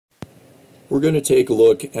We're going to take a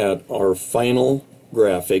look at our final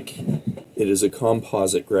graphic. It is a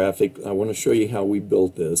composite graphic. I want to show you how we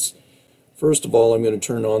built this. First of all, I'm going to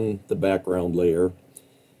turn on the background layer.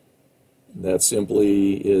 That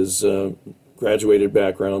simply is a graduated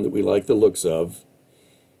background that we like the looks of.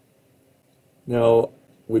 Now,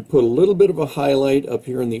 we put a little bit of a highlight up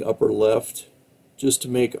here in the upper left just to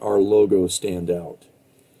make our logo stand out.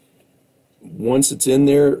 Once it's in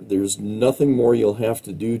there, there's nothing more you'll have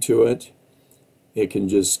to do to it. It can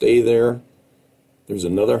just stay there. There's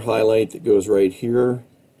another highlight that goes right here,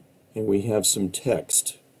 and we have some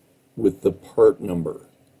text with the part number.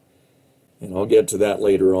 And I'll get to that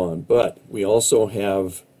later on. But we also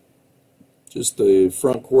have just the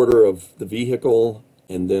front quarter of the vehicle,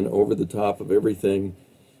 and then over the top of everything,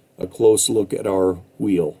 a close look at our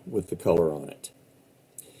wheel with the color on it.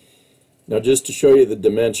 Now, just to show you the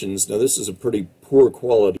dimensions, now this is a pretty poor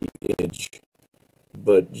quality image,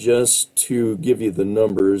 but just to give you the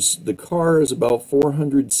numbers, the car is about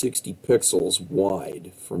 460 pixels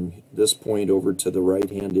wide from this point over to the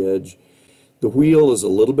right-hand edge. The wheel is a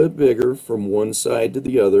little bit bigger from one side to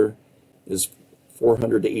the other, is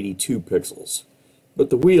 482 pixels. But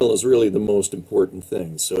the wheel is really the most important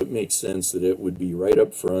thing, so it makes sense that it would be right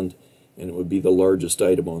up front and it would be the largest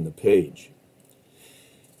item on the page.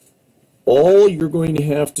 All you're going to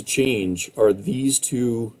have to change are these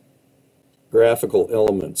two graphical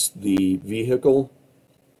elements, the vehicle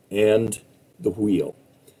and the wheel.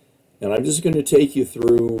 And I'm just going to take you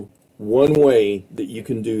through one way that you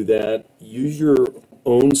can do that. Use your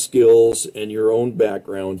own skills and your own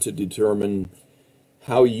background to determine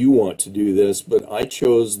how you want to do this, but I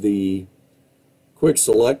chose the Quick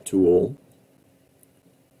Select tool,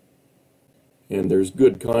 and there's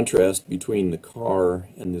good contrast between the car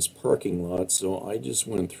and this parking lot, so I just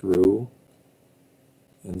went through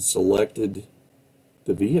and selected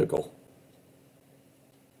the vehicle,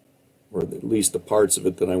 or at least the parts of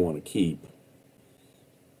it that I want to keep.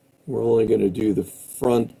 We're only going to do the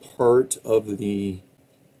front part of the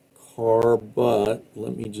car, but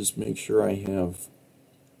let me just make sure I have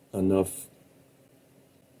enough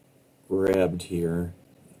grabbed here.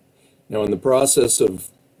 Now, in the process of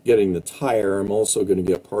getting the tire, I'm also going to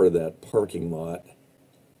get part of that parking lot,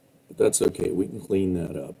 but that's okay, we can clean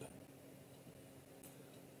that up.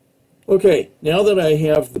 Okay, now that I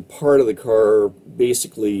have the part of the car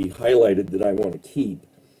basically highlighted that I want to keep,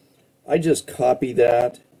 I just copy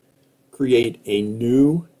that, create a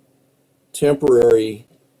new temporary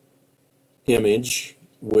image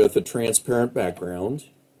with a transparent background,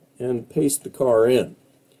 and paste the car in.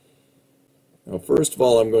 Now, first of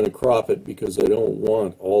all, I'm going to crop it because I don't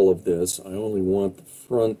want all of this. I only want the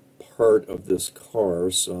front part of this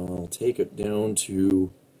car, so I'll take it down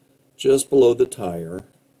to just below the tire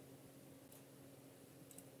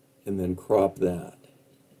and then crop that.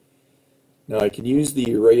 Now, I can use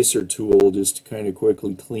the eraser tool just to kind of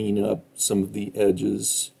quickly clean up some of the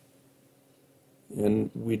edges.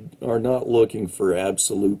 And we are not looking for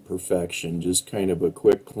absolute perfection, just kind of a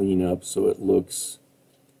quick cleanup so it looks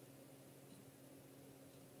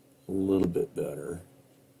a little bit better.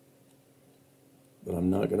 But I'm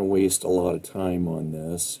not going to waste a lot of time on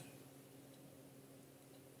this.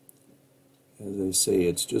 As I say,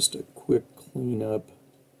 it's just a quick cleanup.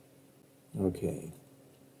 Okay,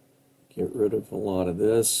 get rid of a lot of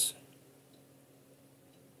this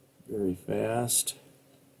very fast.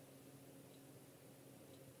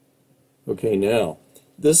 Okay, now,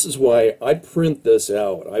 this is why I print this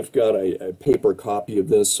out. I've got a paper copy of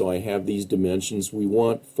this, so I have these dimensions. We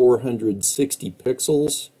want 460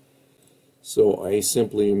 pixels, so I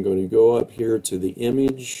simply am going to go up here to the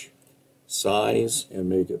image size and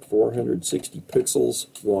make it 460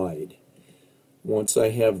 pixels wide. Once I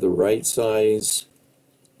have the right size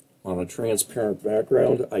on a transparent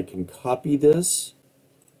background, I can copy this.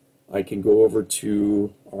 I can go over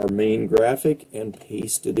to our main graphic and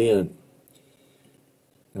paste it in.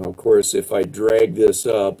 Now, of course, if I drag this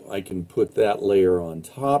up, I can put that layer on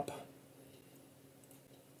top.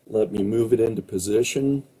 Let me move it into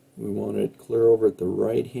position. We want it clear over at the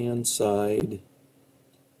right-hand side.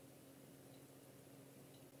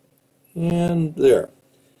 And there.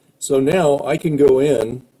 So now I can go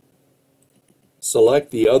in,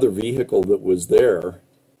 select the other vehicle that was there,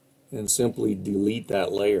 and simply delete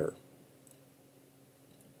that layer.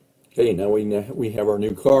 Okay, now we have our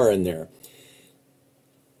new car in there.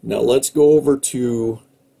 Now let's go over to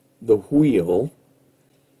the wheel,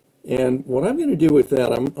 and what I'm going to do with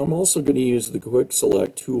that, I'm also going to use the Quick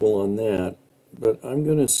Select tool on that, but I'm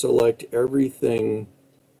going to select everything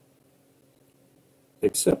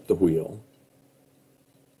except the wheel.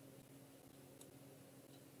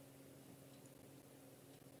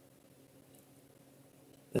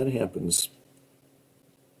 That happens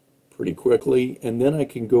pretty quickly. And then I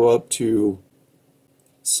can go up to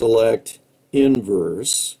select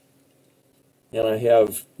inverse, and I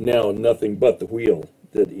have now nothing but the wheel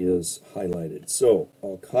that is highlighted. So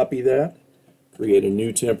I'll copy that, create a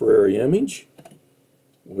new temporary image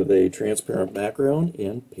with a transparent background,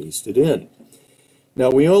 and paste it in. Now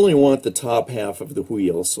we only want the top half of the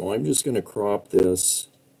wheel, so I'm just going to crop this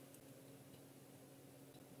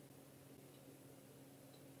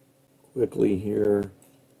quickly here,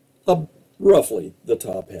 up roughly the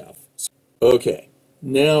top half. Okay,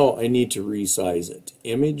 now I need to resize it.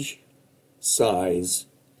 Image size,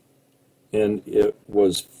 and it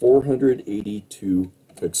was 482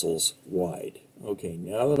 pixels wide. Okay,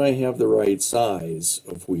 now that I have the right size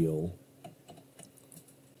of wheel,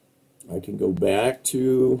 I can go back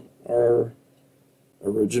to our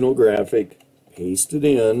original graphic, paste it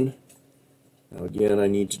in. Now again, I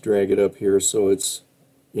need to drag it up here so it's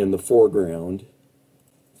in the foreground.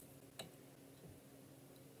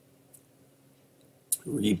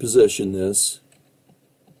 Reposition this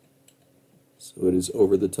so it is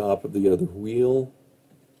over the top of the other wheel.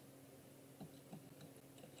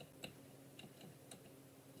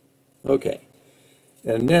 Okay,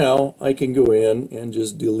 and now I can go in and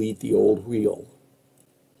just delete the old wheel.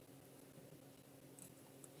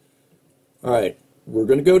 All right, we're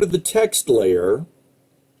going to go to the text layer,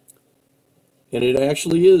 and it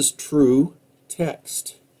actually is true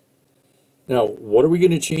text. Now, what are we going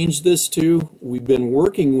to change this to? We've been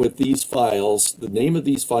working with these files. The name of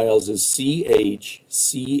these files is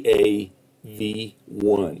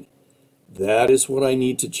CHCAV1. That is what I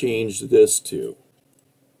need to change this to.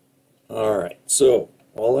 All right, so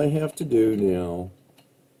all I have to do now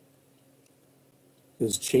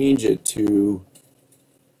is change it to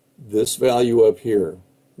this value up here,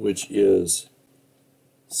 which is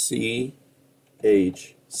CHCAV1.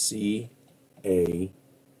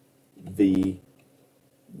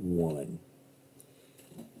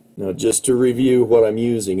 Now, just to review what I'm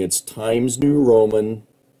using, it's Times New Roman,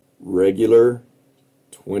 regular,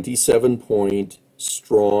 27 point,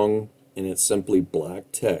 strong, and it's simply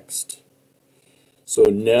black text. So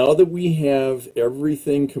now that we have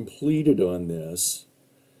everything completed on this,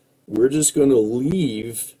 we're just going to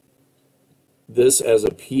leave this as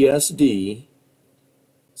a PSD.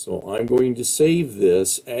 So I'm going to save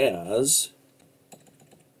this as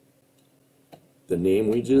the name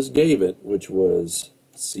we just gave it, which was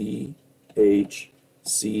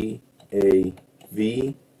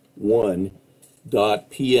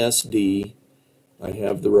CHCAV1.PSD. I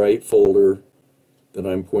have the right folder that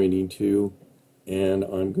I'm pointing to, and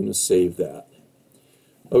I'm going to save that.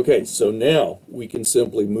 Okay, so now we can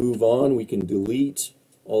simply move on. We can delete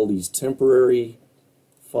all these temporary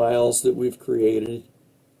files that we've created.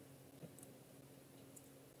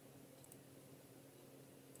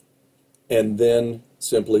 And then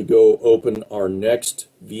simply go open our next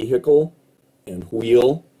vehicle and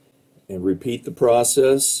wheel and repeat the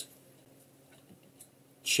process.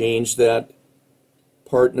 Change that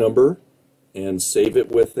part number and save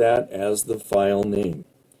it with that as the file name.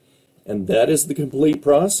 And that is the complete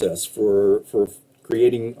process for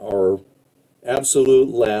creating our absolute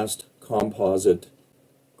last composite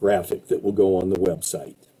graphic that will go on the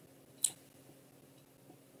website.